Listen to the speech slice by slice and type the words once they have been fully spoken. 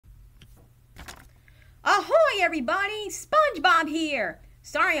everybody, SpongeBob here.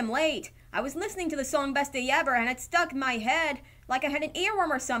 Sorry I'm late. I was listening to the song Best Day Ever and it stuck in my head like I had an earworm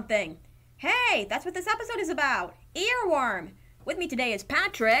or something. Hey, that's what this episode is about. Earworm. With me today is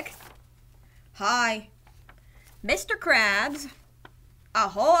Patrick. Hi. Mr. Krabs.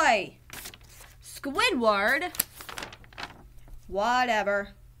 Ahoy. Squidward. Whatever.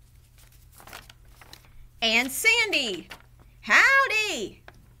 And Sandy. Howdy.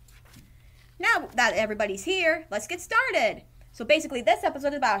 Now that everybody's here, let's get started. So basically this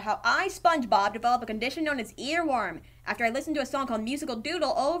episode is about how I, SpongeBob, developed a condition known as earworm after I listened to a song called Musical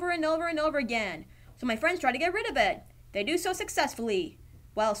Doodle over and over and over again. So my friends try to get rid of it. They do so successfully.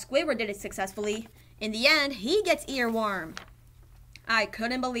 Well, Squidward did it successfully. In the end, he gets earworm. I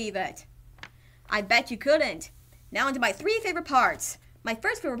couldn't believe it. I bet you couldn't. Now onto my 3 favorite parts. My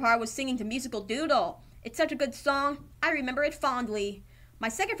first favorite part was singing to Musical Doodle. It's such a good song, I remember it fondly. My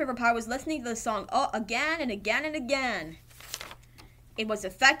second favorite part was listening to the song again and again and again. It was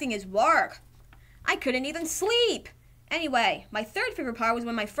affecting his work. I couldn't even sleep. Anyway, my third favorite part was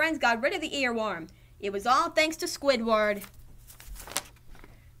when my friends got rid of the earworm. It was all thanks to Squidward.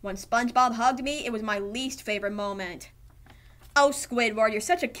 When SpongeBob hugged me, it was my least favorite moment. Oh, Squidward, you're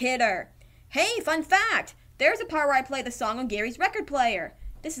such a kidder. Hey, fun fact. There's a part where I play the song on Gary's record player.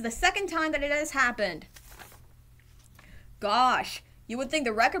 This is the second time that it has happened. Gosh, you would think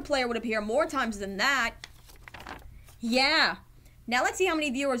the record player would appear more times than that. Yeah. Now let's see how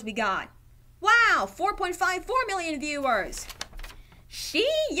many viewers we got. Wow, 4.54 million viewers.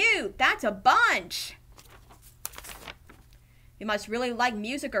 Shee-you, that's a bunch. You must really like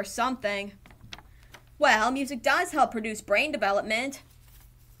music or something. Well, music does help produce brain development.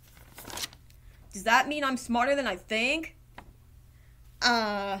 Does that mean I'm smarter than I think?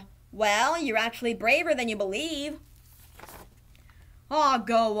 Well, you're actually braver than you believe. Aw,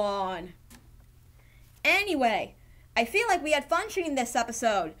 go on. Anyway, I feel like we had fun shooting this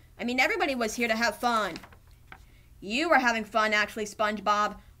episode. I mean, everybody was here to have fun. You were having fun, actually,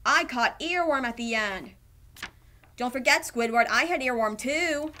 SpongeBob. I caught earworm at the end. Don't forget, Squidward, I had earworm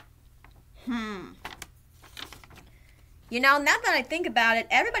too. You know, now that I think about it,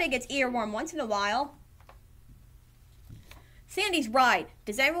 everybody gets earworm once in a while. Sandy's right.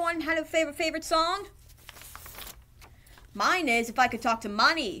 Does everyone have a favorite song? Mine is If I Could Talk to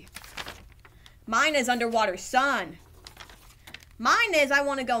Money. Mine is Underwater Sun. Mine is I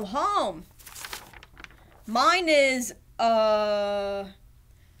Want to Go Home. Mine is, I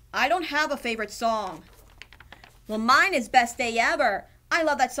don't have a favorite song. Well, mine is Best Day Ever. I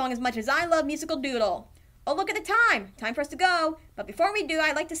love that song as much as I love Musical Doodle. Oh, look at the time. Time for us to go. But before we do,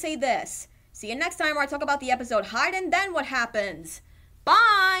 I'd like to say this. See you next time where I talk about the episode Hide and Then What Happens.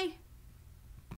 Bye!